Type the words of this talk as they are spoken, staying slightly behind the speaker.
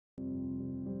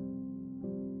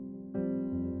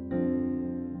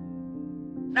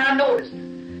Now notice,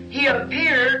 He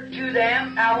appeared to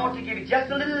them. Now I want to give you just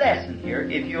a little lesson here,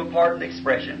 if you'll pardon the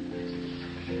expression.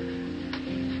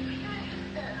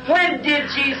 When did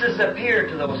Jesus appear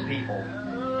to those people?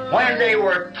 When they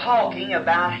were talking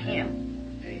about Him.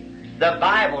 The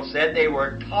Bible said they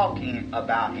were talking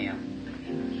about Him.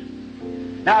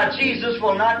 Now Jesus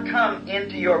will not come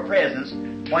into your presence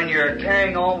when you're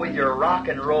carrying on with your rock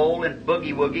and roll and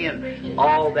boogie-woogie and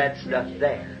all that stuff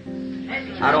there.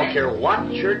 I don't care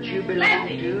what church you belong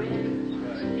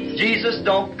to. Jesus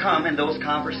don't come in those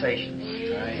conversations.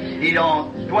 He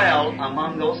don't dwell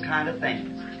among those kind of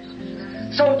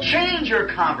things. So change your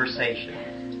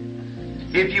conversation.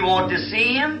 If you want to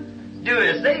see Him, do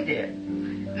as they did.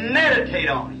 Meditate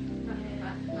on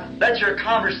Him. Let your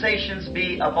conversations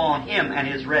be upon Him and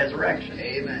His resurrection.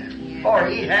 Amen. For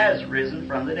He has risen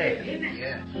from the dead.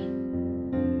 Yes.